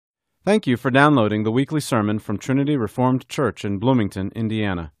Thank you for downloading the weekly sermon from Trinity Reformed Church in Bloomington,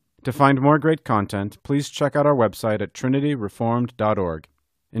 Indiana. To find more great content, please check out our website at trinityreformed.org.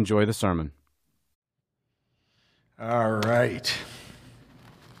 Enjoy the sermon. All right.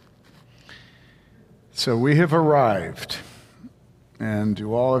 So we have arrived. And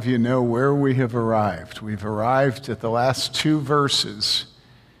do all of you know where we have arrived? We've arrived at the last two verses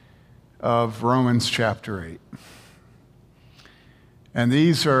of Romans chapter 8. And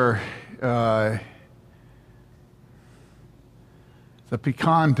these are the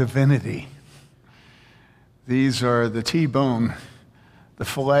pecan divinity. These are the T-bone, the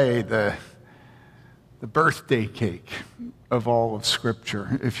filet, the birthday cake of all of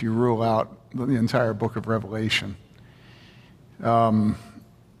Scripture, if you rule out the entire book of Revelation. All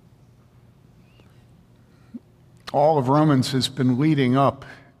of Romans has been leading up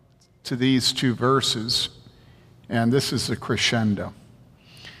to these two verses, and this is a crescendo.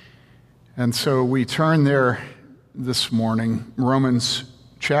 And so we turn there this morning, Romans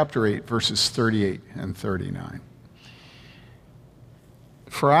chapter 8, verses 38 and 39.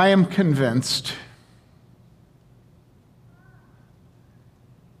 For I am convinced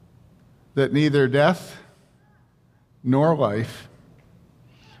that neither death nor life,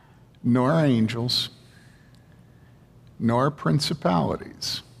 nor angels, nor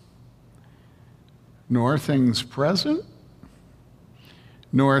principalities, nor things present,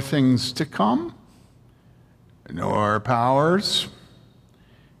 nor things to come, nor powers,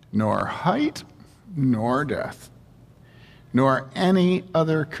 nor height, nor depth, nor any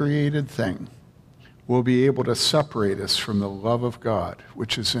other created thing will be able to separate us from the love of God,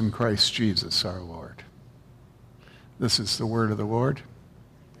 which is in Christ Jesus our Lord. This is the word of the Lord.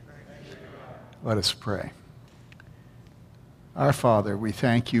 Let us pray. Our Father, we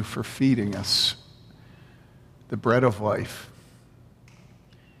thank you for feeding us the bread of life.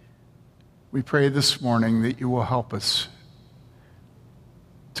 We pray this morning that you will help us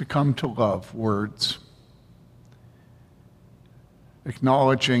to come to love words,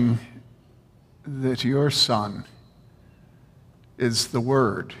 acknowledging that your Son is the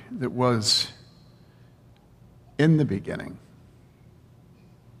Word that was in the beginning.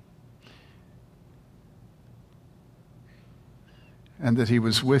 And that he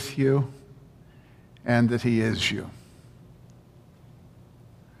was with you, and that he is you.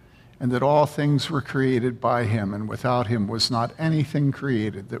 And that all things were created by him, and without him was not anything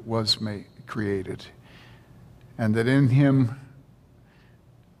created that was created. And that in him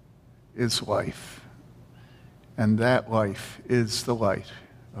is life, and that life is the light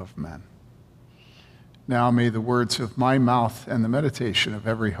of men. Now may the words of my mouth and the meditation of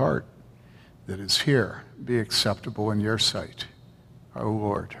every heart that is here be acceptable in your sight, our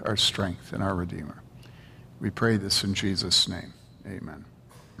Lord, our strength, and our Redeemer. We pray this in Jesus' name. Amen.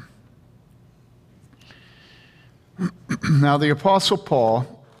 Now the Apostle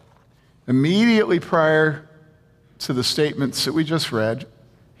Paul, immediately prior to the statements that we just read,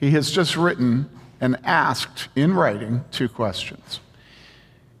 he has just written and asked in writing two questions.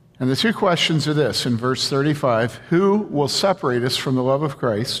 And the two questions are this, in verse 35, who will separate us from the love of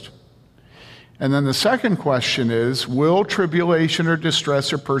Christ? And then the second question is, will tribulation or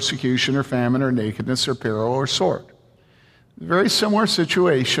distress or persecution or famine or nakedness or peril or sword? A very similar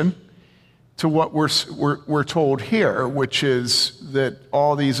situation to what we're told here, which is that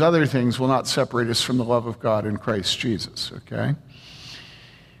all these other things will not separate us from the love of God in Christ Jesus, okay?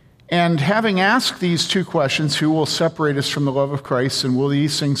 And having asked these two questions, who will separate us from the love of Christ, and will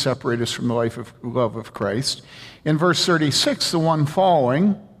these things separate us from the love of Christ? In verse 36, the one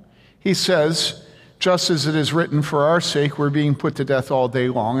following, he says, just as it is written, for our sake we're being put to death all day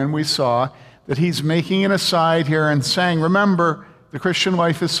long. And we saw that he's making an aside here and saying, remember, the Christian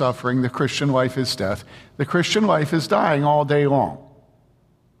life is suffering, the Christian life is death, the Christian life is dying all day long.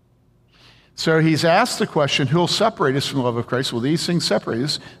 So he's asked the question, who will separate us from the love of Christ? Will these things separate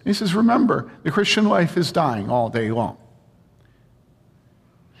us? And he says, remember, the Christian life is dying all day long.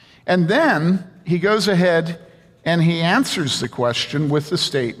 And then he goes ahead and he answers the question with the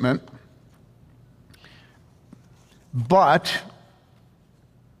statement, but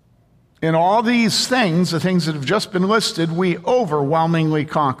in all these things, the things that have just been listed, we overwhelmingly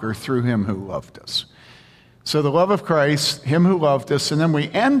conquer through him who loved us. So the love of Christ, him who loved us, and then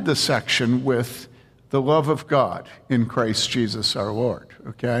we end the section with the love of God in Christ Jesus our Lord,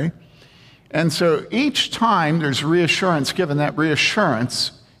 okay? And so each time there's reassurance given, that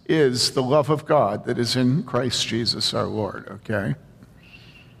reassurance is the love of God that is in Christ Jesus our Lord, okay?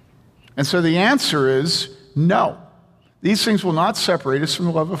 And so the answer is no. These things will not separate us from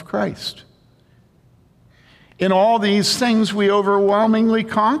the love of Christ. In all these things we overwhelmingly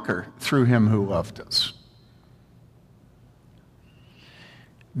conquer through him who loved us.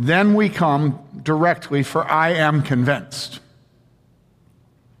 Then we come directly, for I am convinced.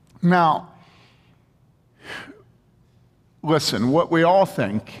 Now, listen, what we all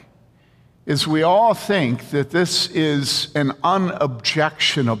think is we all think that this is an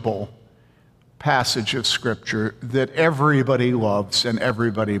unobjectionable passage of Scripture that everybody loves and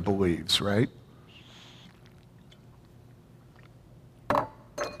everybody believes, right?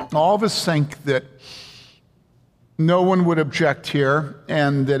 All of us think that no one would object here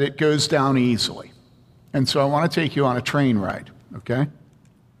and that it goes down easily. And so I want to take you on a train ride, okay?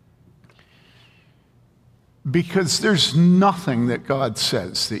 Because there's nothing that God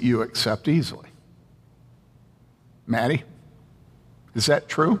says that you accept easily. Maddie, is that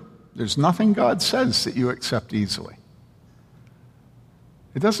true? There's nothing God says that you accept easily.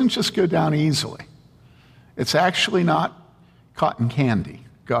 It doesn't just go down easily. It's actually not cotton candy,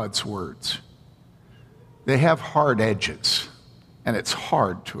 God's words. They have hard edges, and it's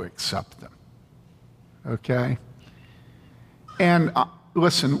hard to accept them. Okay? And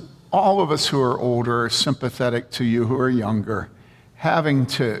listen, all of us who are older are sympathetic to you who are younger, having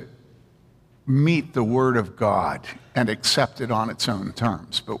to meet the Word of God and accept it on its own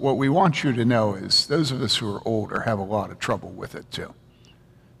terms. But what we want you to know is those of us who are older have a lot of trouble with it too.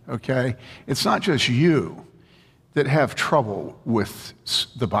 Okay? It's not just you that have trouble with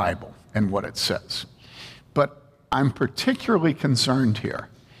the Bible and what it says. But I'm particularly concerned here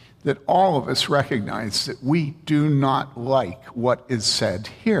that all of us recognize that we do not like what is said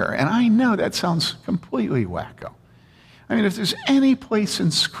here. And I know that sounds completely wacko. I mean, if there's any place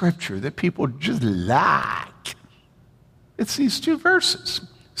in Scripture that people just like, it's these two verses.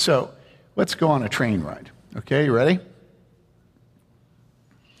 So let's go on a train ride. Okay, you ready?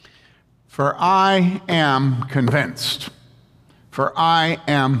 For I am convinced. For I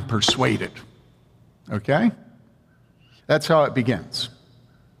am persuaded. Okay? That's how it begins.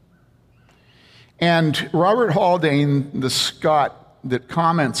 And Robert Haldane, the Scot that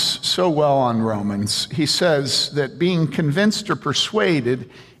comments so well on Romans, he says that being convinced or persuaded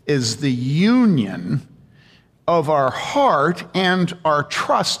is the union of our heart and our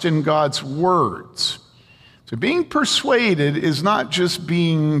trust in God's words. So being persuaded is not just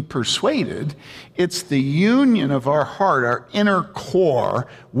being persuaded, it's the union of our heart, our inner core,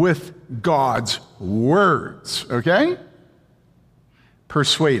 with God's words, okay?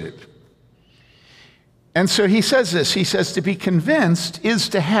 Persuaded. And so he says this, he says to be convinced is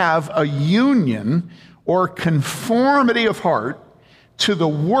to have a union or conformity of heart to the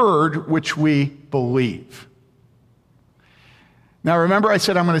word which we believe. Now remember I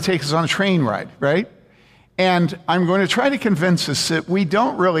said I'm going to take us on a train ride, right? And I'm going to try to convince us that we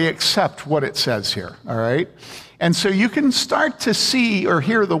don't really accept what it says here, all right? And so you can start to see or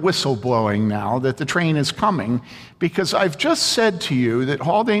hear the whistle blowing now that the train is coming, because I've just said to you that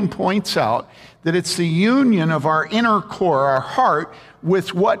Haldane points out that it's the union of our inner core, our heart,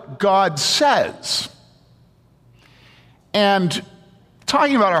 with what God says. And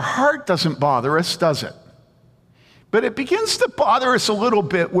talking about our heart doesn't bother us, does it? But it begins to bother us a little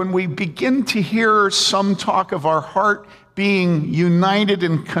bit when we begin to hear some talk of our heart being united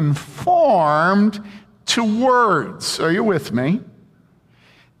and conformed to words. Are you with me?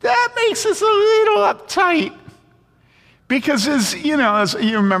 That makes us a little uptight. Because as you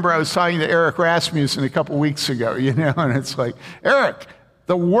remember, I was talking to Eric Rasmussen a couple weeks ago, and it's like, Eric,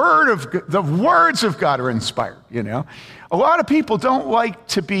 the words of God are inspired, A lot of people don't like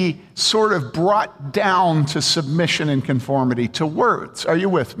to be sort of brought down to submission and conformity to words. Are you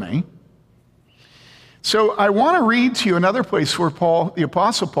with me? So I want to read to you another place where the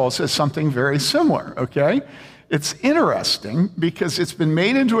Apostle Paul says something very similar, okay? It's interesting because it's been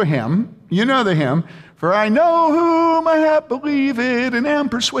made into a hymn. You know the hymn. For I know whom I have believed and am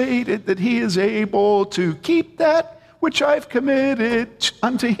persuaded that he is able to keep that which I've committed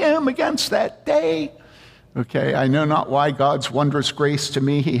unto him against that day. Okay, I know not why God's wondrous grace to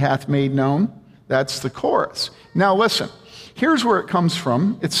me he hath made known. That's the chorus. Now listen, here's where it comes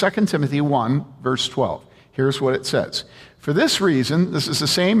from. It's 2 Timothy 1, verse 12. Here's what it says. For this reason, this is the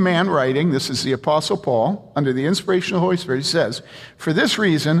same man writing, this is the Apostle Paul, under the inspiration of the Holy Spirit, he says, for this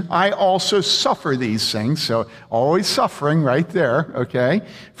reason, I also suffer these things. So always suffering right there, okay?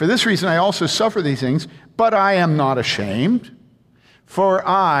 For this reason, I also suffer these things, but I am not ashamed. For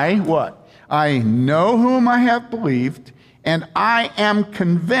I, what? I know whom I have believed, and I am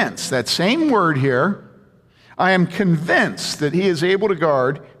convinced, that same word here, I am convinced that he is able to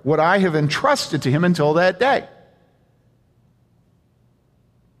guard what I have entrusted to him until that day.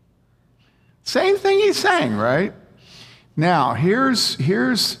 Same thing he's saying, right? Now, here's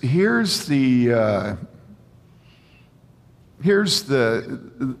where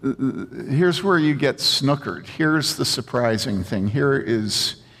you get snookered. Here's the surprising thing. Here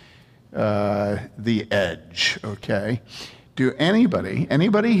is the edge, okay? Do anybody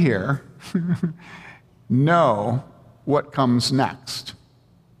here know what comes next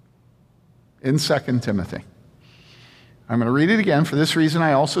in 2 Timothy? I'm going to read it again. For this reason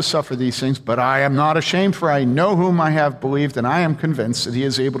I also suffer these things, but I am not ashamed, for I know whom I have believed, and I am convinced that he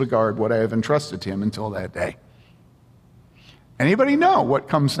is able to guard what I have entrusted to him until that day. Anybody know what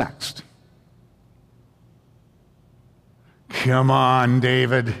comes next? Come on,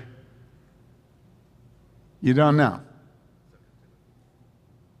 David. You don't know.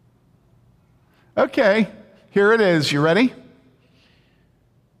 Okay, here it is. You ready?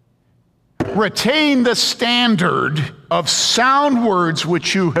 Retain the standard of sound words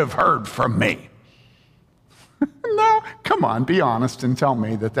which you have heard from me. No, come on, be honest and tell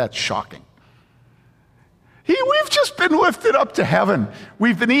me that that's shocking. We've just been lifted up to heaven.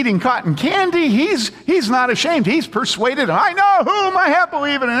 We've been eating cotton candy. He's not ashamed. He's persuaded. I know whom I have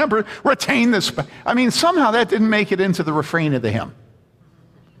believed in an emperor. Retain this. I mean, somehow that didn't make it into the refrain of the hymn.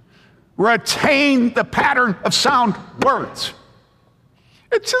 Retain the pattern of sound words.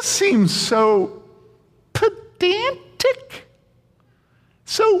 It just seems so pedantic.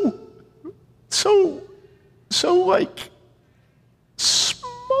 So like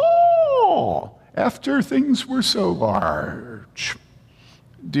small after things were so large.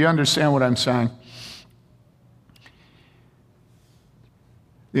 Do you understand what I'm saying?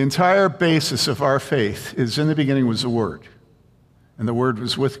 The entire basis of our faith is in the beginning was the Word. And the Word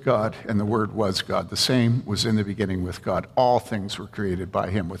was with God, and the Word was God. The same was in the beginning with God. All things were created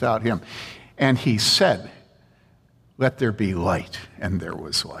by him, without him. And he said, let there be light, and there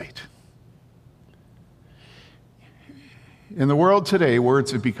was light. In the world today,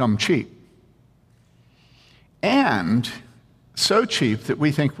 words have become cheap. And so cheap that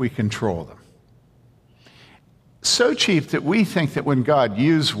we think we control them. So cheap that we think that when God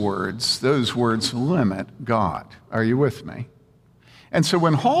uses words, those words limit God. Are you with me? And so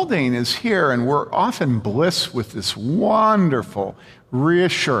when Haldane is here, and we're often blessed with this wonderful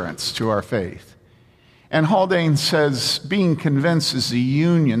reassurance to our faith, and Haldane says, being convinced is the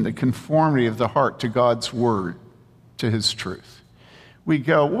union, the conformity of the heart to God's word, to his truth. We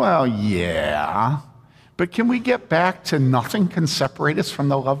go, well, yeah, but can we get back to nothing can separate us from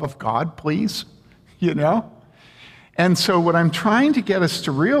the love of God, please? You know? And so what I'm trying to get us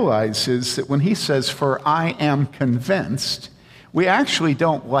to realize is that when he says, for I am convinced, we actually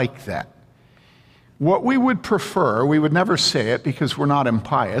don't like that. What we would prefer, we would never say it because we're not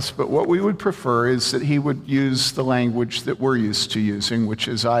impious, but what we would prefer is that he would use the language that we're used to using, which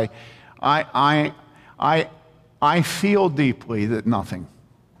is I feel deeply that nothing.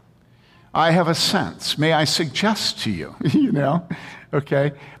 I have a sense. May I suggest to you, you know,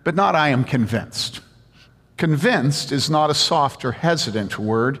 okay? But not I am convinced. Convinced is not a soft or hesitant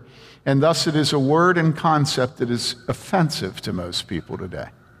word, and thus it is a word and concept that is offensive to most people today.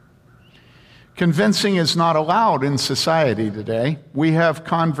 Convincing is not allowed in society today. We have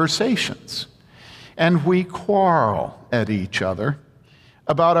conversations, and we quarrel at each other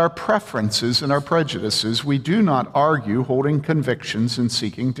about our preferences and our prejudices. We do not argue holding convictions and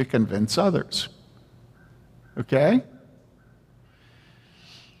seeking to convince others. Okay?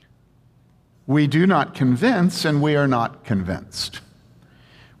 We do not convince, and we are not convinced.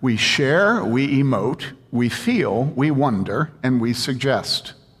 We share, we emote, we feel, we wonder, and we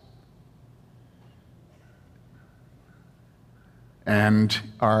suggest. And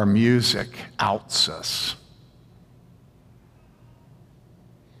our music outs us.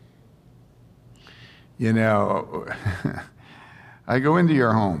 You know, I go into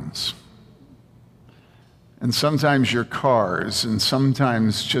your homes, and sometimes your cars, and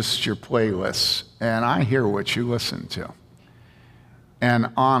sometimes just your playlists, and I hear what you listen to. And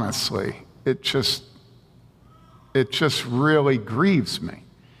honestly, it just really grieves me.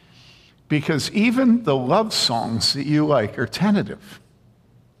 Because even the love songs that you like are tentative.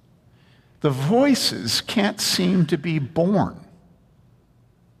 The voices can't seem to be born.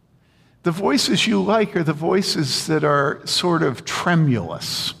 The voices you like are the voices that are sort of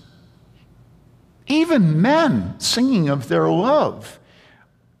tremulous. Even men singing of their love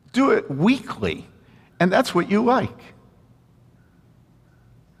do it weakly, and that's what you like.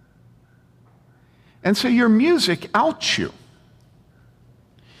 And so your music outs you.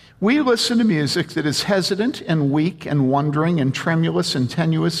 We listen to music that is hesitant and weak and wondering and tremulous and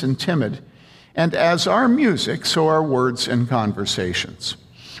tenuous and timid. And as our music, so our words and conversations.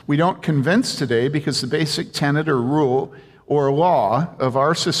 We don't convince today because the basic tenet or rule or law of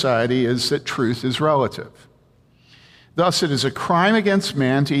our society is that truth is relative. Thus, it is a crime against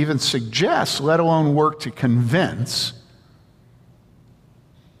man to even suggest, let alone work to convince.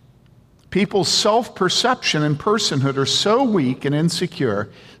 People's self-perception and personhood are so weak and insecure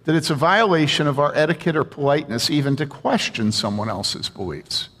that it's a violation of our etiquette or politeness even to question someone else's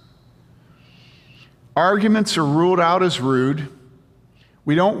beliefs. Arguments are ruled out as rude.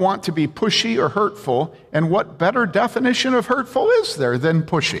 We don't want to be pushy or hurtful, and what better definition of hurtful is there than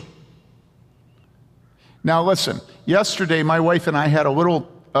pushy? Now listen, yesterday my wife and I had a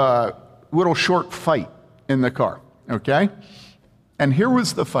little short fight in the car, okay? And here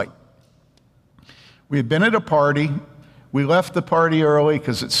was the fight. We had been at a party. We left the party early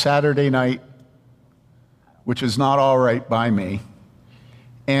because it's Saturday night, which is not all right by me,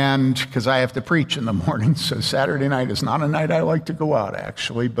 and because I have to preach in the morning, so Saturday night is not a night I like to go out,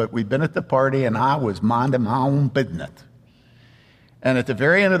 actually, but we'd been at the party, and I was minding my own business. And at the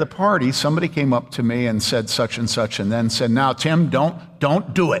very end of the party, somebody came up to me and said such and such, and then said, "Now, Tim,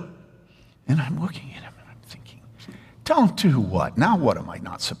 don't do it." And I'm looking at him, and I'm thinking, don't do what? Now what am I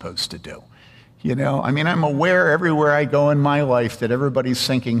not supposed to do? You know, I mean, I'm aware everywhere I go in my life that everybody's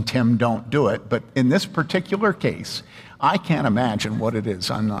thinking, Tim, don't do it. But in this particular case, I can't imagine what it is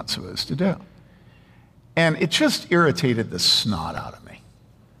I'm not supposed to do. And it just irritated the snot out of me.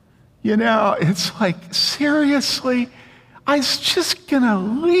 You know, it's like, seriously? I was just going to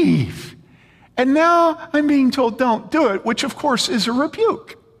leave. And now I'm being told don't do it, which of course is a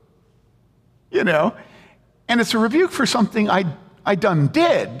rebuke. You know, and it's a rebuke for something I done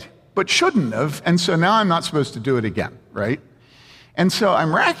did, but shouldn't have, and so now I'm not supposed to do it again, right? And so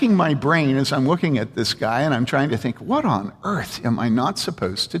I'm racking my brain as I'm looking at this guy, and I'm trying to think, what on earth am I not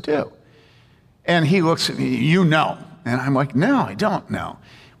supposed to do? And he looks at me, "You know." And I'm like, "No, I don't know."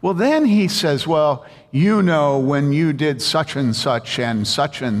 Well, then he says, "Well, you know when you did such and such and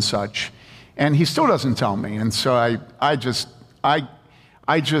such and such." And he still doesn't tell me, and so I just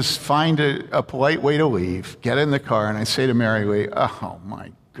find a polite way to leave, get in the car, and I say to Mary Lee, "Oh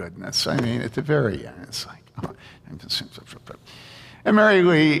my goodness." I mean, at the very end, it's like, oh. And Mary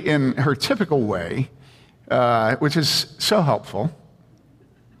Lee, in her typical way, which is so helpful,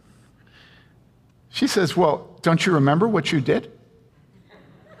 she says, "Well, don't you remember what you did?"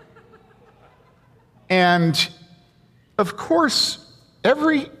 And of course,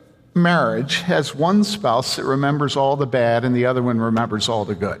 every marriage has one spouse that remembers all the bad and the other one remembers all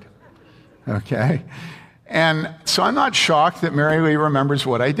the good. Okay? And so I'm not shocked that Mary Lee remembers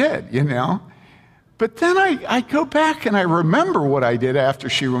what I did, you know? But then I go back and I remember what I did after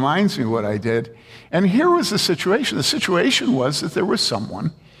she reminds me what I did. And here was the situation. The situation was that there was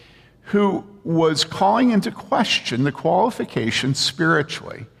someone who was calling into question the qualifications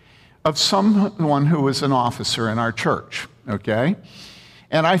spiritually of someone who was an officer in our church, okay?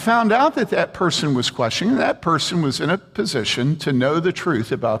 And I found out that that person was questioning. That person was in a position to know the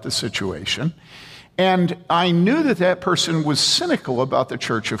truth about the situation. And I knew that that person was cynical about the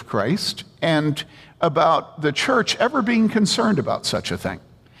Church of Christ and about the church ever being concerned about such a thing.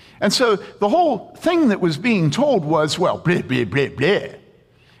 And so the whole thing that was being told was, well, blah, blah, blah, blah.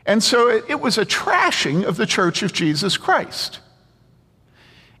 And so it was a trashing of the Church of Jesus Christ.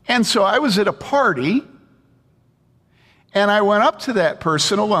 And so I was at a party, and I went up to that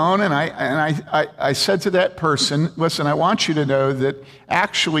person alone, and I said to that person, "Listen, I want you to know that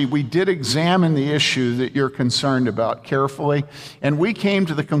actually we did examine the issue that you're concerned about carefully, and we came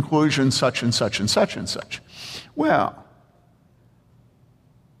to the conclusion such and such and such and such." Well,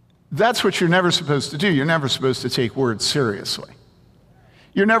 that's what you're never supposed to do. You're never supposed to take words seriously.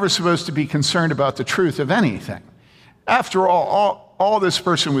 You're never supposed to be concerned about the truth of anything. After all this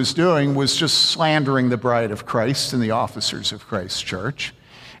person was doing was just slandering the bride of Christ and the officers of Christ's church.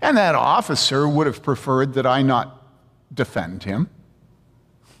 And that officer would have preferred that I not defend him.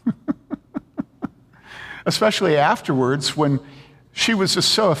 Especially afterwards when she was just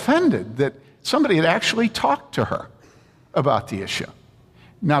so offended that somebody had actually talked to her about the issue.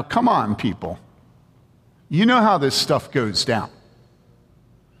 Now, come on, people. You know how this stuff goes down.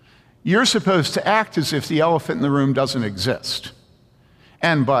 You're supposed to act as if the elephant in the room doesn't exist.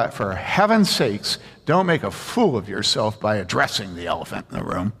 And for heaven's sakes, don't make a fool of yourself by addressing the elephant in the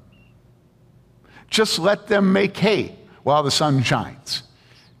room. Just let them make hay while the sun shines.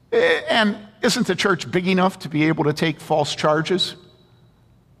 And isn't the church big enough to be able to take false charges?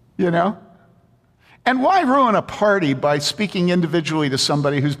 You know? And why ruin a party by speaking individually to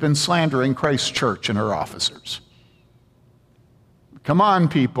somebody who's been slandering Christ's church and her officers? Come on,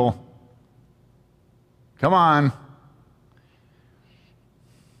 people. Come on.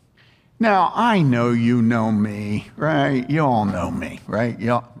 Now, I know you know me, right? You all know me, right?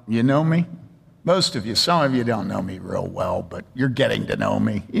 You know me? Most of you, some of you don't know me real well, but you're getting to know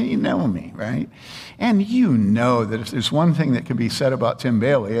me. You know me, right? And you know that if there's one thing that can be said about Tim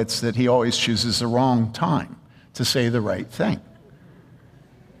Bayly, it's that he always chooses the wrong time to say the right thing,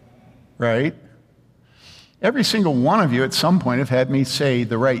 right? Every single one of you at some point have had me say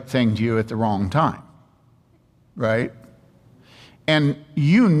the right thing to you at the wrong time, right? And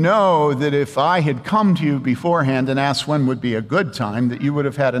you know that if I had come to you beforehand and asked when would be a good time, that you would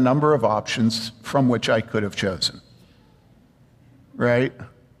have had a number of options from which I could have chosen. Right?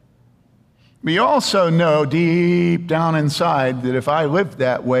 But you also know deep down inside that if I lived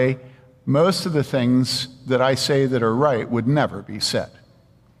that way, most of the things that I say that are right would never be said.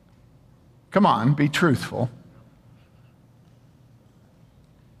 Come on, be truthful.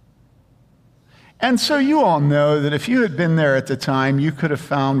 And so you all know that if you had been there at the time, you could have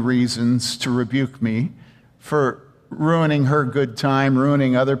found reasons to rebuke me for ruining her good time,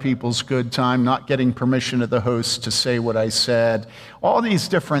 ruining other people's good time, not getting permission of the host to say what I said. All these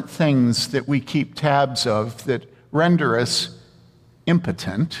different things that we keep tabs of that render us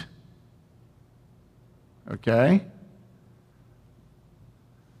impotent. Okay?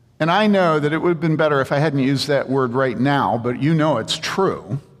 And I know that it would have been better if I hadn't used that word right now, but you know it's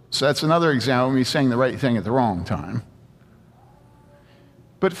true. So that's another example of me saying the right thing at the wrong time.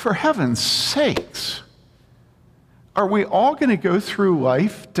 But for heaven's sakes, are we all going to go through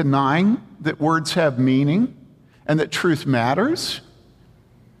life denying that words have meaning and that truth matters?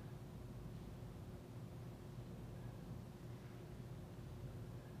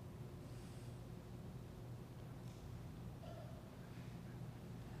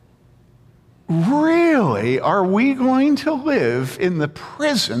 Really, are we going to live in the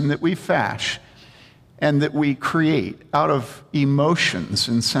prison that we fashion and that we create out of emotions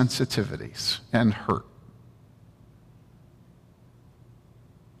and sensitivities and hurt?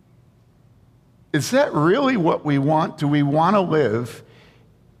 Is that really what we want? Do we want to live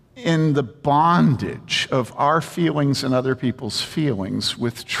in the bondage of our feelings and other people's feelings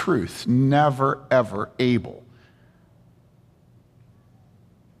with truth, never, ever able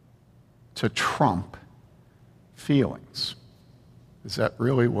to trump feelings? Is that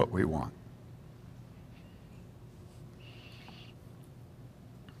really what we want?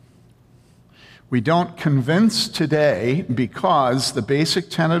 We don't convince today because the basic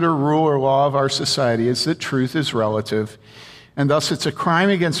tenet or rule or law of our society is that truth is relative, and thus it's a crime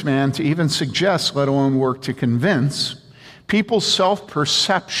against man to even suggest, let alone work to convince. People's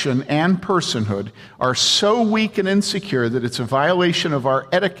self-perception and personhood are so weak and insecure that it's a violation of our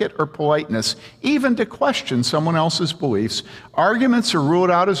etiquette or politeness even to question someone else's beliefs. Arguments are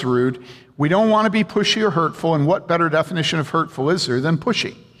ruled out as rude. We don't want to be pushy or hurtful, and what better definition of hurtful is there than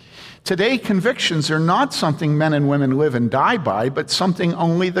pushy? Today, convictions are not something men and women live and die by, but something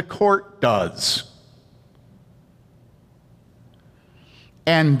only the court does.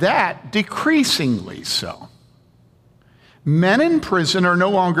 And that decreasingly so. Men in prison are no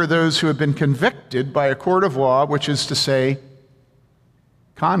longer those who have been convicted by a court of law, which is to say,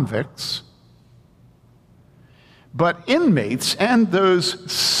 convicts, but inmates and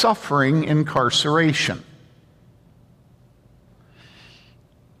those suffering incarceration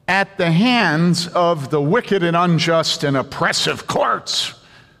at the hands of the wicked and unjust and oppressive courts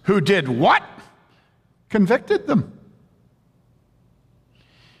who did what? Convicted them.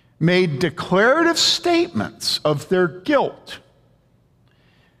 Made declarative statements of their guilt,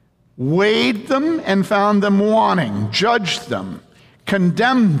 weighed them and found them wanting, judged them,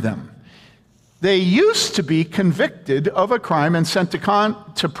 condemned them. They used to be convicted of a crime and sent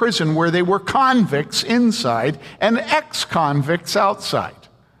to prison where they were convicts inside and ex-convicts outside.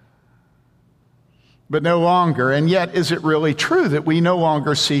 But no longer, and yet is it really true that we no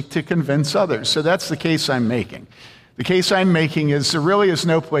longer seek to convince others? So that's the case I'm making. The case I'm making is there really is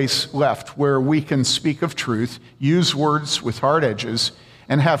no place left where we can speak of truth, use words with hard edges,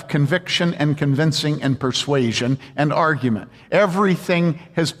 and have conviction and convincing and persuasion and argument. Everything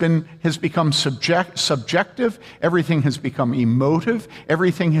has become subjective. Everything has become emotive.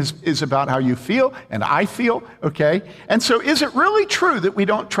 Everything is about how you feel and I feel, okay? And so is it really true that we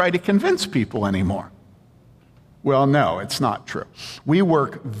don't try to convince people anymore? Well, no, it's not true. We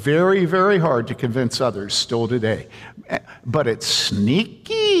work very, very hard to convince others still today. But it's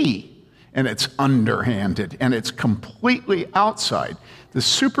sneaky, and it's underhanded, and it's completely outside the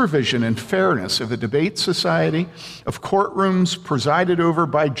supervision and fairness of a debate society, of courtrooms presided over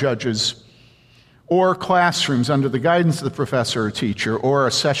by judges, or classrooms under the guidance of the professor or teacher, or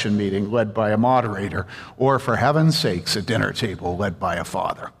a session meeting led by a moderator, or, for heaven's sakes, a dinner table led by a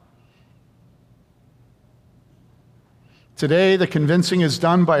father. Today, the convincing is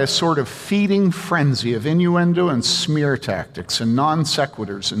done by a sort of feeding frenzy of innuendo and smear tactics and non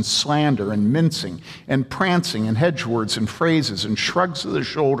sequiturs and slander and mincing and prancing and hedgewords and phrases and shrugs of the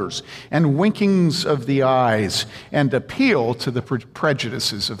shoulders and winkings of the eyes and appeal to the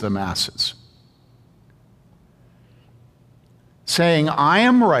prejudices of the masses. Saying, I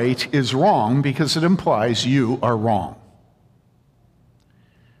am right is wrong because it implies you are wrong.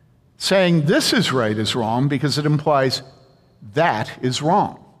 Saying this is right is wrong because it implies that is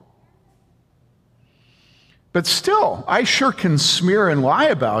wrong. But still, I sure can smear and lie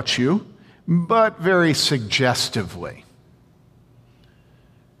about you, but very suggestively.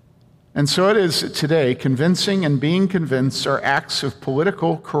 And so it is today, convincing and being convinced are acts of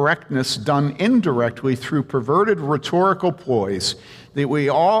political correctness done indirectly through perverted rhetorical ploys that we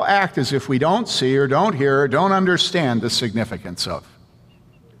all act as if we don't see or don't hear or don't understand the significance of.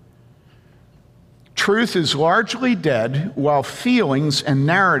 Truth is largely dead, while feelings and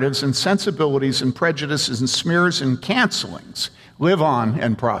narratives and sensibilities and prejudices and smears and cancelings live on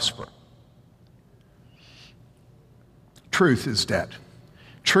and prosper. Truth is dead.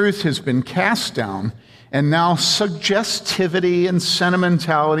 Truth has been cast down, and now suggestivity and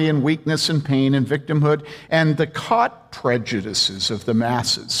sentimentality and weakness and pain and victimhood and the caught prejudices of the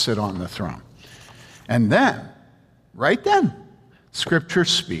masses sit on the throne. And then, right then, Scripture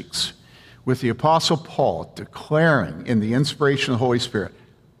speaks with the Apostle Paul declaring in the inspiration of the Holy Spirit,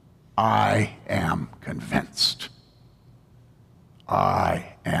 I am convinced.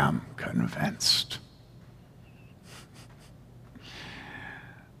 I am convinced.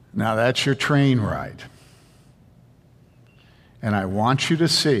 Now that's your train ride. And I want you to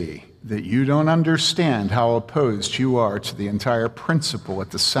see that you don't understand how opposed you are to the entire principle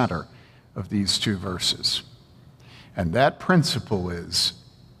at the center of these two verses. And that principle is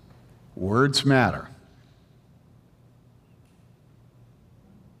words matter.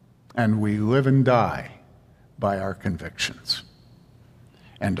 And we live and die by our convictions.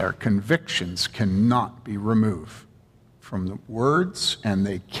 And our convictions cannot be removed from the words, and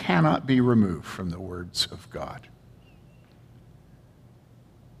they cannot be removed from the words of God.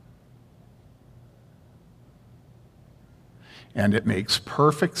 And it makes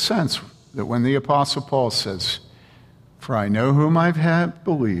perfect sense that when the Apostle Paul says, for I know whom I have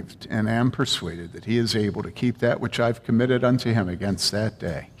believed and am persuaded that he is able to keep that which I've committed unto him against that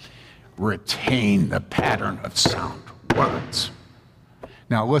day. Retain the pattern of sound words.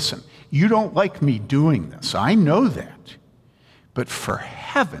 Now listen, you don't like me doing this. I know that. But for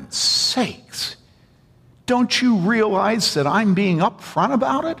heaven's sakes, don't you realize that I'm being upfront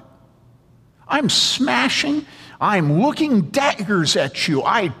about it? I'm smashing. I'm looking daggers at you.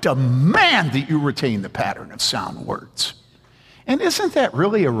 I demand that you retain the pattern of sound words. And isn't that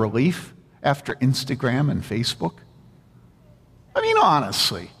really a relief after Instagram and Facebook? I mean,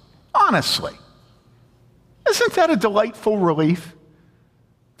 honestly, isn't that a delightful relief?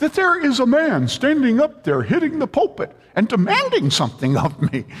 That there is a man standing up there hitting the pulpit and demanding something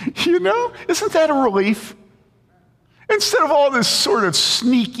of me. You know, isn't that a relief? Instead of all this sort of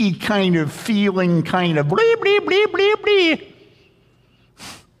sneaky kind of feeling, kind of blee, blee, blee, blee, blee.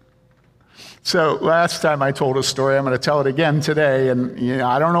 So last time I told a story, I'm going to tell it again today, and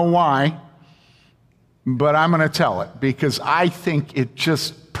I don't know why, but I'm going to tell it because I think it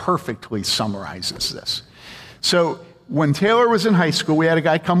just perfectly summarizes this. So when Taylor was in high school, we had a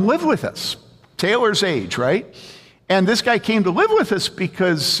guy come live with us. Taylor's age, right? And this guy came to live with us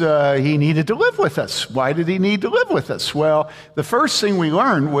because he needed to live with us. Why did he need to live with us? Well, the first thing we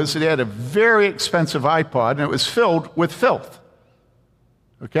learned was that he had a very expensive iPod, and it was filled with filth.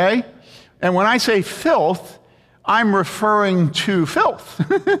 Okay? And when I say filth, I'm referring to filth.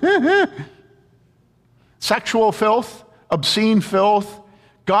 Sexual filth, obscene filth,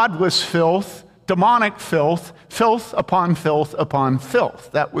 godless filth, demonic filth, filth upon filth upon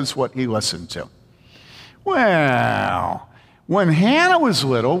filth. That was what he listened to. Well, when Hannah was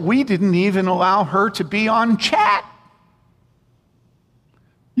little, we didn't even allow her to be on chat.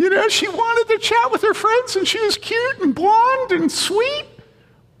 You know, she wanted to chat with her friends, and she was cute and blonde and sweet.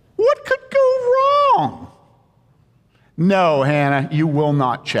 What could go wrong? No, Hannah, you will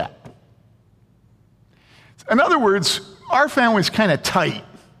not chat. In other words, our family's kind of tight,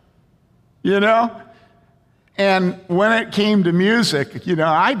 you know? And when it came to music,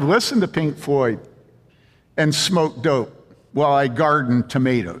 I'd listen to Pink Floyd and smoke dope while I gardened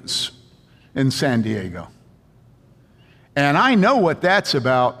tomatoes in San Diego. And I know what that's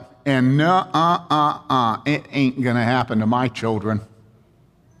about, and it ain't going to happen to my children.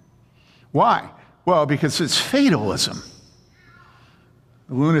 Why? Well, because it's fatalism.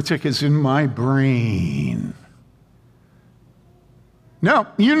 The lunatic is in my brain. No,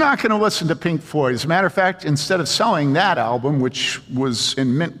 you're not going to listen to Pink Floyd. As a matter of fact, instead of selling that album, which was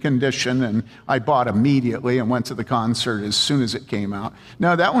in mint condition and I bought immediately and went to the concert as soon as it came out,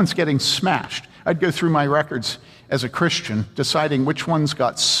 no, that one's getting smashed. I'd go through my records as a Christian, deciding which ones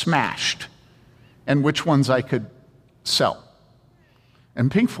got smashed and which ones I could sell.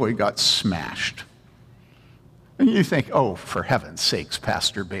 And Pink Floyd got smashed. And you think, oh, for heaven's sakes,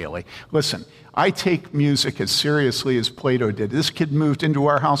 Pastor Bailey. Listen, I take music as seriously as Plato did. This kid moved into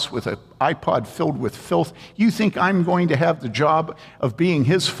our house with an iPod filled with filth. You think I'm going to have the job of being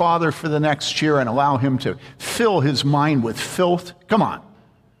his father for the next year and allow him to fill his mind with filth? Come on.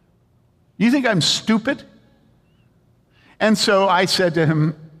 You think I'm stupid? And so I said to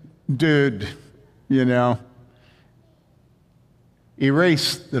him, dude,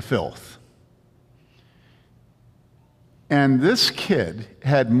 erase the filth. And this kid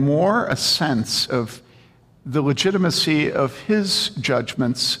had more a sense of the legitimacy of his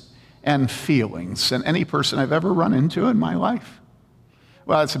judgments and feelings than any person I've ever run into in my life.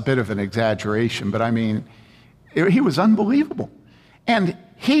 Well, it's a bit of an exaggeration, but I mean, he was unbelievable. And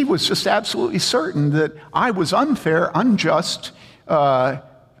he was just absolutely certain that I was unfair, unjust,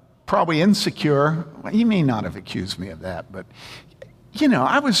 probably insecure. Well, he may not have accused me of that, but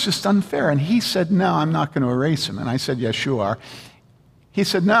I was just unfair. And he said, no, I'm not going to erase him. And I said, yes, you are. He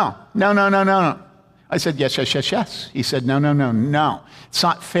said, no. I said, yes. He said, no. It's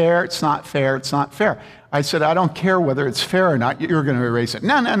not fair, it's not fair. I said, I don't care whether it's fair or not. You're going to erase it.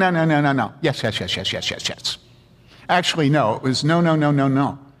 No. Yes. Actually, no. It was no.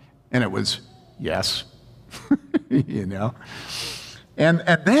 And it was yes. And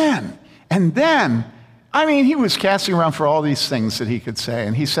then, I mean, he was casting around for all these things that he could say.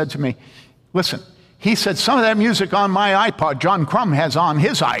 And he said to me, listen, he said, some of that music on my iPod, John Crum has on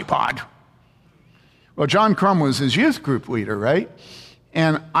his iPod. Well, John Crum was his youth group leader, right?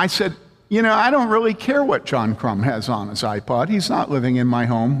 And I said, I don't really care what John Crum has on his iPod. He's not living in my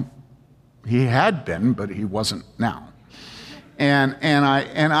home. He had been, but he wasn't now. And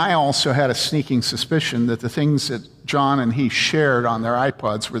I also had a sneaking suspicion that the things that John and he shared on their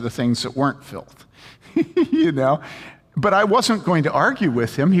iPods were the things that weren't filth. But I wasn't going to argue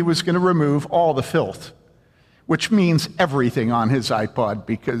with him. He was going to remove all the filth, which means everything on his iPod,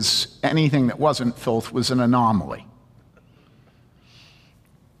 because anything that wasn't filth was an anomaly.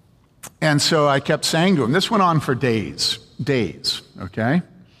 And so I kept saying to him, this went on for days, okay?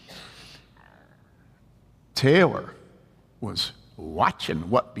 Taylor was watching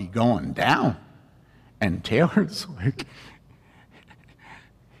what be going down. And Taylor's like,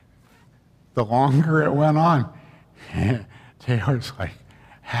 the longer it went on, Taylor's like,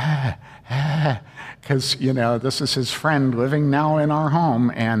 because, this is his friend living now in our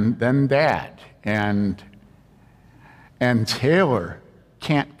home, and then Dad. And Taylor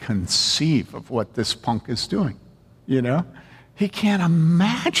can't conceive of what this punk is doing, He can't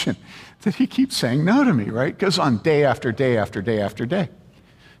imagine that he keeps saying no to me, right? Goes on day after day after day after day.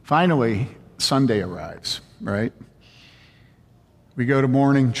 Finally, Sunday arrives, right? We go to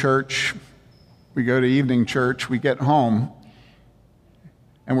morning church. We go to evening church, we get home,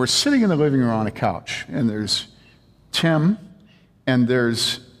 and we're sitting in the living room on a couch, and there's Tim, and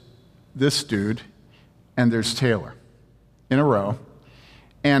there's this dude, and there's Taylor in a row,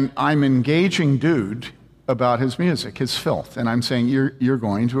 and I'm engaging dude about his music, his filth, and I'm saying, you're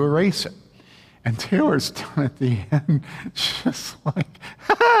going to erase it. And Taylor's down at the end, just like,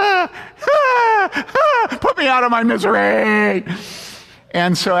 put me out of my misery.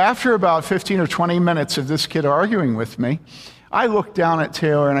 And so after about 15 or 20 minutes of this kid arguing with me, I looked down at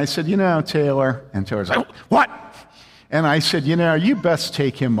Taylor and I said, Taylor, and Taylor's like, what? And I said, you best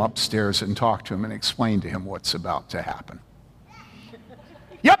take him upstairs and talk to him and explain to him what's about to happen.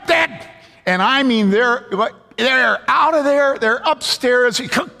 Yep, Dad. And I mean, they're out of there, they're upstairs.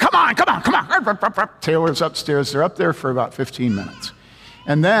 Come on. Taylor's upstairs, they're up there for about 15 minutes.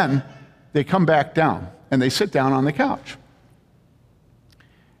 And then they come back down and they sit down on the couch.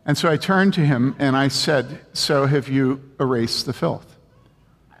 And so I turned to him and I said, so have you erased the filth?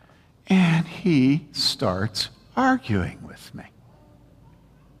 And he starts arguing with me.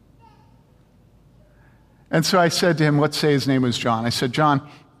 And so I said to him, let's say his name was John. I said, John,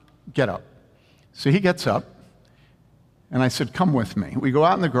 get up. So he gets up and I said, come with me. We go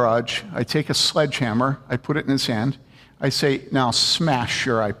out in the garage. I take a sledgehammer. I put it in his hand. I say, now smash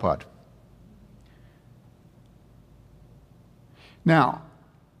your iPod. Now,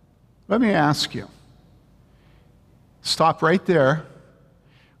 let me ask you. Stop right there.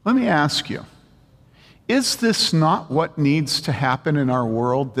 Let me ask you. Is this not what needs to happen in our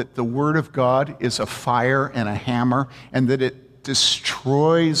world, that the Word of God is a fire and a hammer, and that it that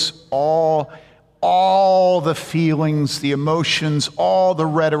destroys all the feelings, the emotions, all the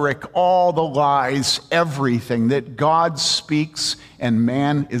rhetoric, all the lies, everything, that God speaks and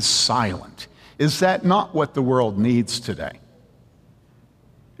man is silent. Is that not what the world needs today?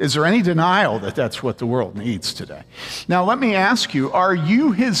 Is there any denial that that's what the world needs today? Now, let me ask you, are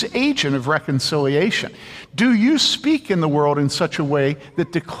you his agent of reconciliation? Do you speak in the world in such a way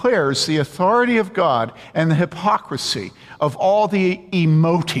that declares the authority of God and the hypocrisy of all the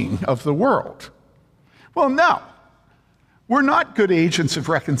emoting of the world? Well, no. We're not good agents of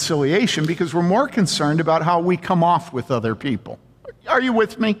reconciliation because we're more concerned about how we come off with other people. Are you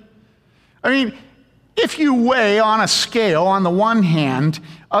with me? I mean, if you weigh on a scale, on the one hand,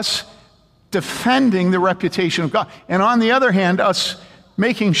 us defending the reputation of God, and on the other hand, us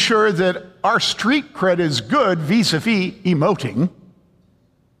making sure that our street cred is good vis-a-vis emoting,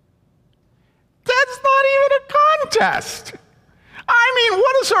 that's not even a contest. I mean,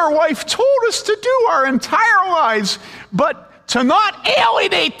 what has our wife told us to do our entire lives but to not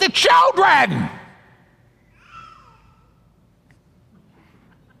alienate the children?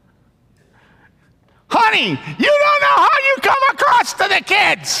 Honey, you don't know how you come across to the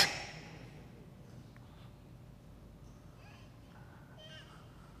kids.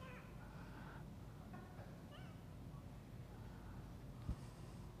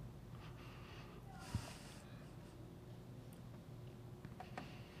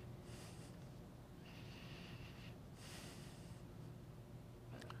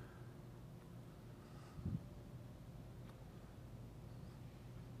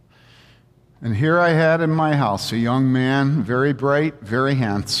 And here I had in my house a young man, very bright, very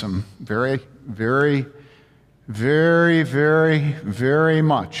handsome, very, very, very, very, very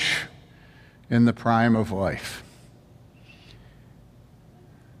much in the prime of life.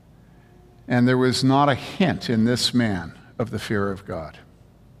 And there was not a hint in this man of the fear of God.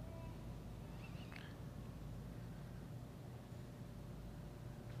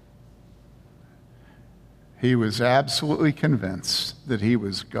 He was absolutely convinced that he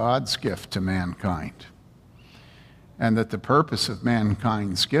was God's gift to mankind, and that the purpose of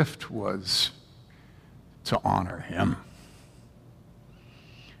mankind's gift was to honor him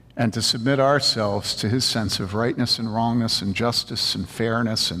and to submit ourselves to his sense of rightness and wrongness and justice and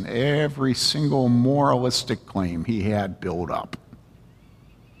fairness and every single moralistic claim he had built up.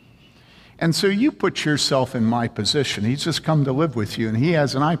 And so you put yourself in my position. He's just come to live with you, and he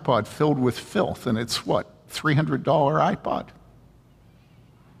has an iPod filled with filth, and it's what? $300 iPod.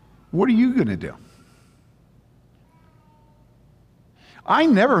 What are you going to do? I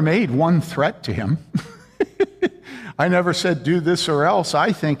never made one threat to him. I never said, do this or else.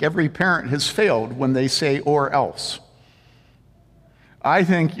 I think every parent has failed when they say or else. I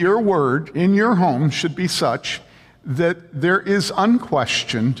think your word in your home should be such that there is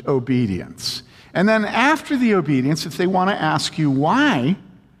unquestioned obedience. And then after the obedience, if they want to ask you why,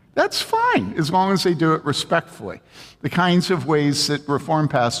 that's fine, as long as they do it respectfully. The kinds of ways that Reformed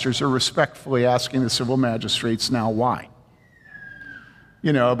pastors are respectfully asking the civil magistrates now why.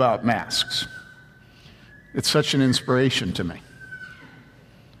 You know, about masks. It's such an inspiration to me.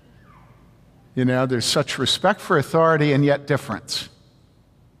 You know, there's such respect for authority and yet difference.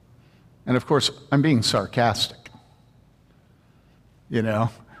 And of course, I'm being sarcastic. You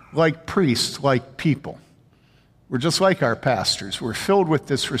know, like priests, like people. We're just like our pastors. We're filled with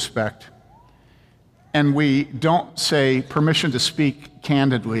disrespect, and we don't say permission to speak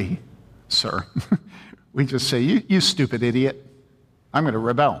candidly, sir. We just say, you stupid idiot. I'm going to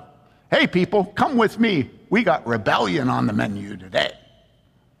rebel. Hey, people, come with me. We got rebellion on the menu today.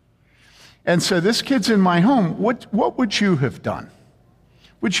 And so this kid's in my home. What would you have done?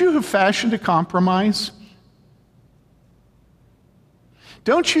 Would you have fashioned a compromise?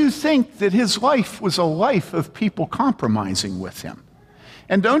 Don't you think that his life was a life of people compromising with him?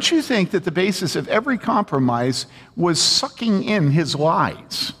 And don't you think that the basis of every compromise was sucking in his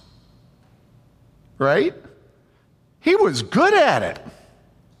lies? Right? He was good at it.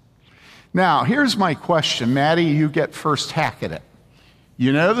 Now, here's my question. Maddie, you get first hack at it.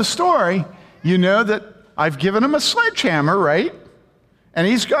 You know the story. You know that I've given him a sledgehammer, right? And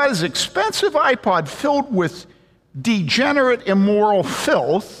he's got his expensive iPod filled with degenerate, immoral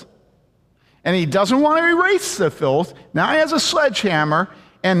filth, and he doesn't want to erase the filth. Now he has a sledgehammer,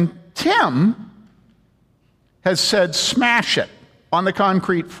 and Tim has said, smash it on the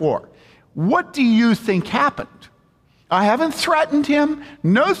concrete floor. What do you think happened? I haven't threatened him.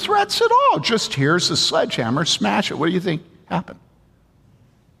 No threats at all. Just here's the sledgehammer, smash it. What do you think happened?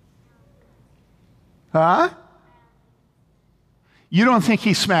 Huh? You don't think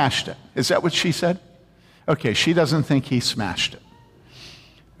he smashed it? Is that what she said? Okay, she doesn't think he smashed it.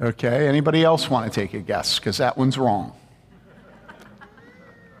 Okay, anybody else want to take a guess? Because that one's wrong.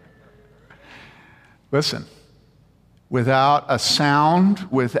 Listen, without a sound,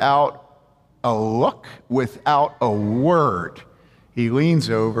 without a look, without a word, he leans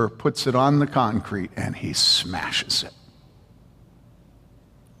over, puts it on the concrete, and he smashes it.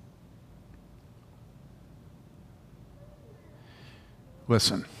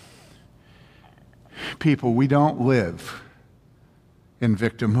 Listen, people, we don't live in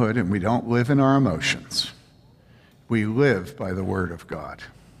victimhood and we don't live in our emotions. We live by the Word of God.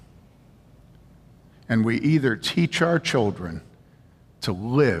 And we either teach our children to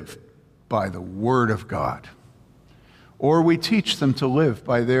live by the Word of God, or we teach them to live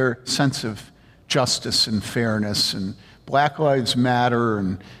by their sense of justice and fairness and Black Lives Matter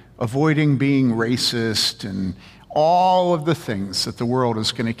and avoiding being racist and all of the things that the world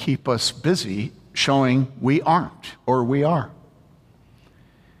is going to keep us busy showing we aren't or we are.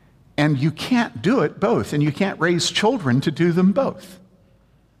 And you can't do it both, and you can't raise children to do them both.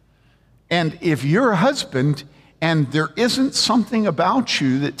 And if you're a husband and there isn't something about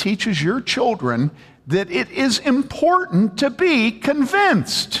you that teaches your children that it is important to be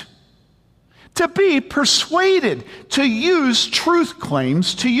convinced, to be persuaded, to use truth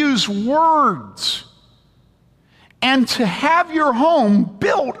claims, to use words, and to have your home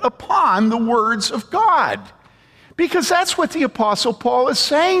built upon the words of God. Because that's what the Apostle Paul is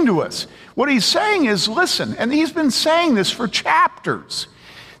saying to us. What he's saying is, listen, and he's been saying this for chapters.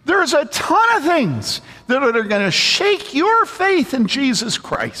 There's a ton of things that are going to shake your faith in Jesus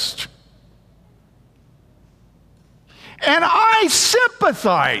Christ. And I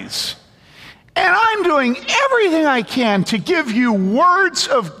sympathize. And I'm doing everything I can to give you words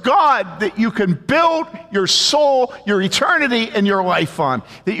of God that you can build your soul, your eternity, and your life on,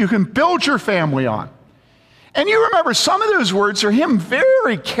 that you can build your family on. And you remember some of those words are him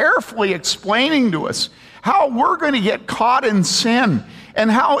very carefully explaining to us how we're going to get caught in sin and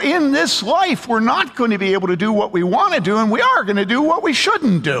how in this life we're not going to be able to do what we want to do and we are going to do what we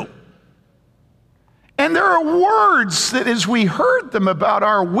shouldn't do. And there are words that as we heard them about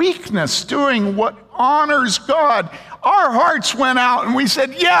our weakness, doing what honors God, our hearts went out and we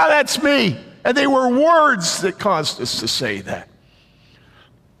said, yeah, that's me. And they were words that caused us to say that.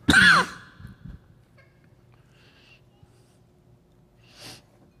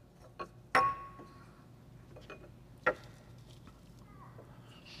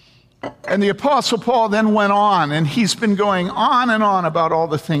 And the Apostle Paul then went on, and he's been going on and on about all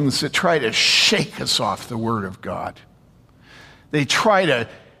the things that try to shake us off the Word of God. They try to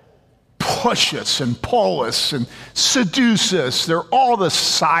push us and pull us and seduce us. They're all the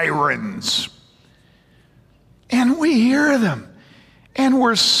sirens. And we hear them. And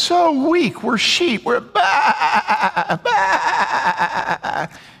we're so weak. We're sheep. We're bah, bah.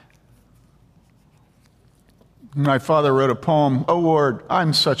 My father wrote a poem, "Oh Lord,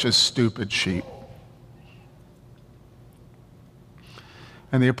 I'm such a stupid sheep."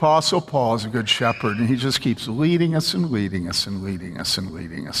 And the Apostle Paul is a good shepherd, and he just keeps leading us and leading us and leading us and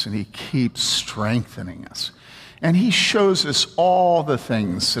leading us, and he keeps strengthening us. And he shows us all the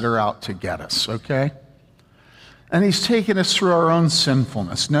things that are out to get us, okay? And he's taken us through our own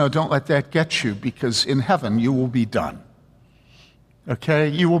sinfulness. No, don't let that get you, because in heaven you will be done. Okay,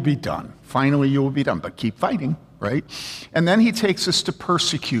 you will be done. Finally, you will be done, but keep fighting, right? And then he takes us to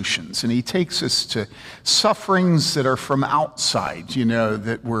persecutions, and he takes us to sufferings that are from outside, you know,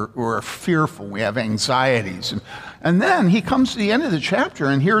 that we're fearful, we have anxieties. And then he comes to the end of the chapter,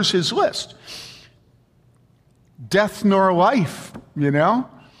 and here's his list. Death nor life, you know?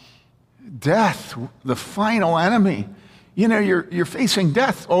 Death, the final enemy. You know, you're facing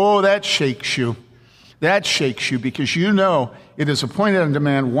death. Oh, that shakes you. That shakes you because you know it is appointed unto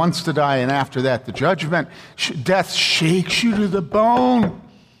man once to die, and after that the judgment. Death shakes you to the bone.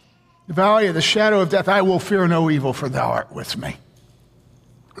 The valley of the shadow of death, I will fear no evil, for thou art with me.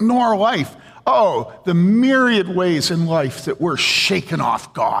 Nor life. Oh, the myriad ways in life that we're shaken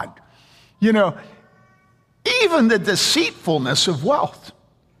off God. You know, even the deceitfulness of wealth.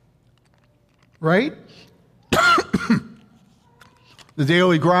 Right? The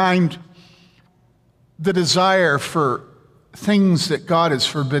daily grind. The desire for things that God has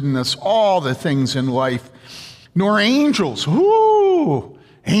forbidden us, all the things in life, nor angels,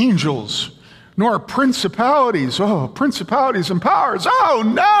 angels, nor principalities, principalities and powers, oh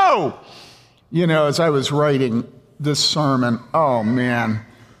no! You know, as I was writing this sermon, oh man,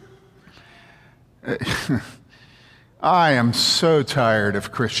 I am so tired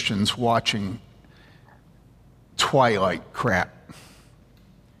of Christians watching Twilight crap.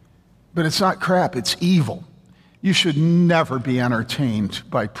 But it's not crap, it's evil. You should never be entertained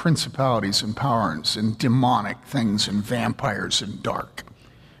by principalities and powers and demonic things and vampires and dark.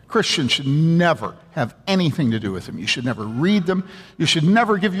 Christians should never have anything to do with them. You should never read them. You should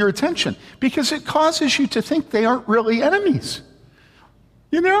never give your attention, because it causes you to think they aren't really enemies.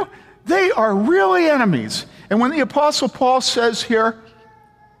 You know, they are really enemies. And when the Apostle Paul says here,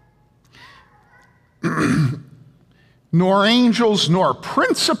 nor angels, nor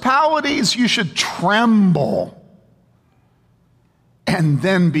principalities, you should tremble and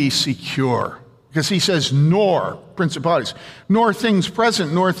then be secure. Because he says, nor principalities, nor things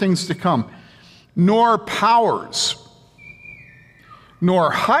present, nor things to come, nor powers,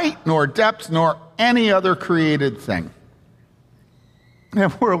 nor height, nor depth, nor any other created thing.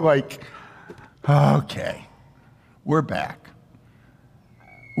 And we're like, okay, we're back.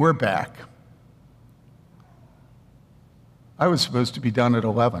 We're back. I was supposed to be done at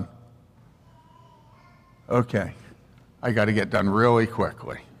 11. Okay, I got to get done really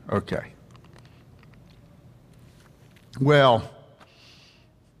quickly. Okay. Well,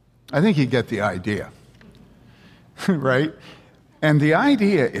 I think you get the idea, right? And the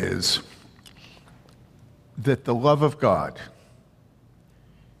idea is that the love of God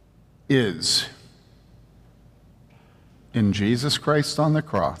is in Jesus Christ on the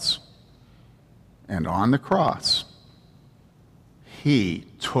cross, and on the cross, he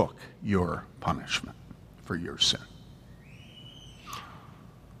took your punishment for your sin.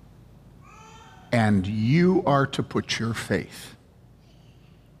 And you are to put your faith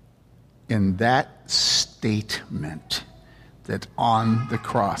in that statement that on the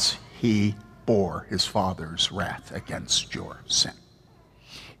cross he bore his Father's wrath against your sin.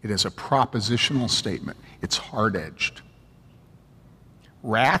 It is a propositional statement. It's hard-edged.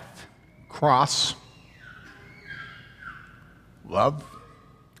 Wrath, cross, love.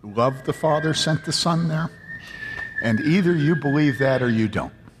 Love the Father sent the Son there. And either you believe that or you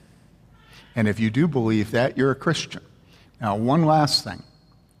don't. And if you do believe that, you're a Christian. Now, one last thing.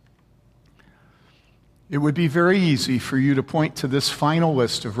 It would be very easy for you to point to this final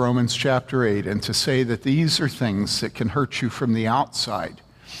list of Romans chapter 8 and to say that these are things that can hurt you from the outside,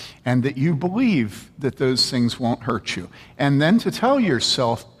 and that you believe that those things won't hurt you. And then to tell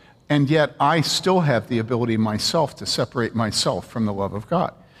yourself, and yet I still have the ability myself to separate myself from the love of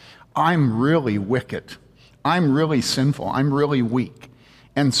God. I'm really wicked. I'm really sinful. I'm really weak.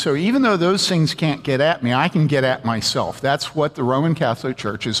 And so even though those things can't get at me, I can get at myself. That's what the Roman Catholic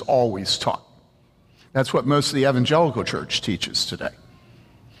Church has always taught. That's what most of the evangelical church teaches today.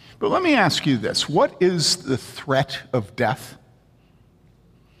 But let me ask you this. What is the threat of death?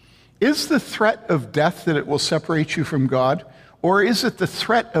 Is the threat of death that it will separate you from God? Or is it the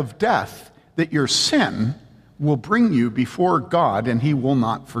threat of death that your sin will bring you before God and he will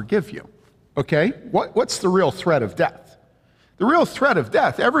not forgive you? Okay? What's the real threat of death? The real threat of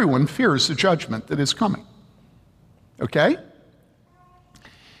death, everyone fears the judgment that is coming. Okay?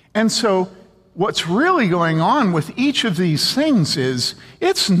 And so what's really going on with each of these things is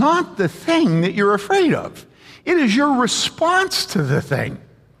it's not the thing that you're afraid of. It is your response to the thing.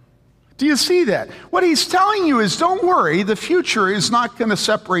 Do you see that? What he's telling you is, don't worry, the future is not going to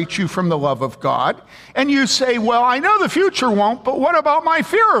separate you from the love of God. And you say, well, I know the future won't, but what about my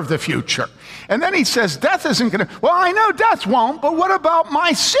fear of the future? And then he says, death isn't going to, well, I know death won't, but what about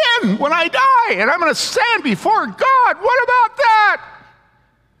my sin when I die? And I'm going to stand before God. What about that?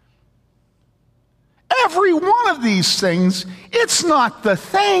 Every one of these things, it's not the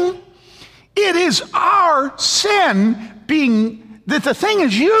thing. It is our sin that the thing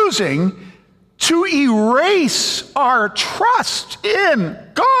is using to erase our trust in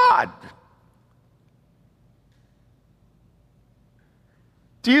God.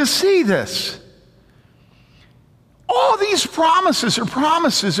 Do you see this? All these promises are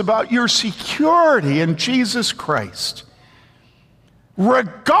promises about your security in Jesus Christ,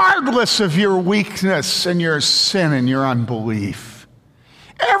 regardless of your weakness and your sin and your unbelief.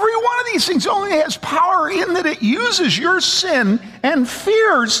 Every one of these things only has power in that it uses your sin and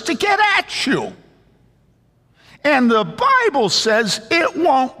fears to get at you. And the Bible says it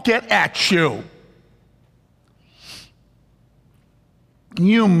won't get at you.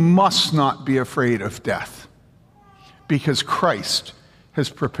 You must not be afraid of death, because Christ has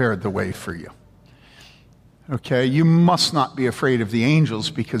prepared the way for you. Okay? You must not be afraid of the angels,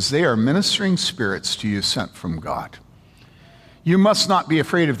 because they are ministering spirits to you sent from God. You must not be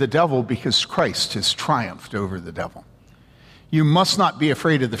afraid of the devil, because Christ has triumphed over the devil. You must not be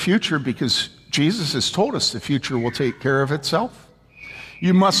afraid of the future, because Jesus has told us the future will take care of itself.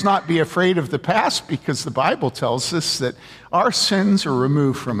 You must not be afraid of the past because the Bible tells us that our sins are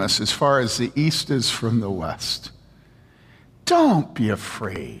removed from us as far as the east is from the west. Don't be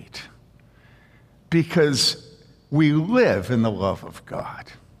afraid because we live in the love of God.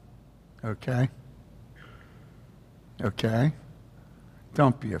 Okay? Okay?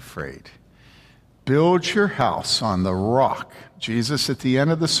 Don't be afraid. Build your house on the rock. Jesus, at the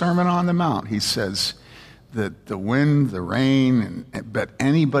end of the Sermon on the Mount, he says that the wind, the rain, but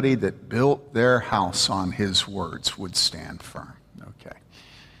anybody that built their house on his words would stand firm. Okay.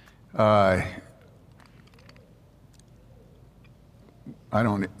 I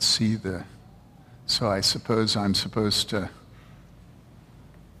don't see so I suppose I'm supposed to.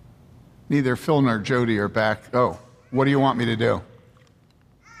 Neither Phil nor Jody are back. Oh, what do you want me to do?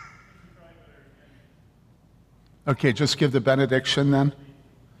 Okay, just give the benediction then.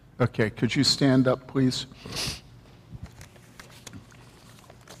 Okay, could you stand up, please?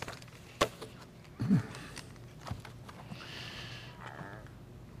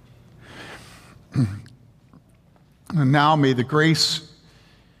 And now may the grace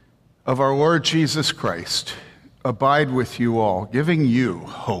of our Lord Jesus Christ abide with you all, giving you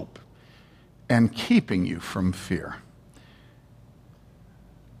hope and keeping you from fear.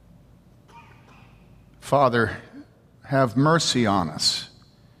 Father, have mercy on us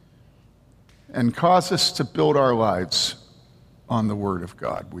and cause us to build our lives on the Word of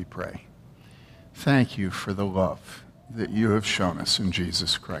God, we pray. Thank you for the love that you have shown us in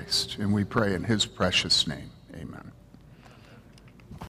Jesus Christ, and we pray in his precious name. Amen.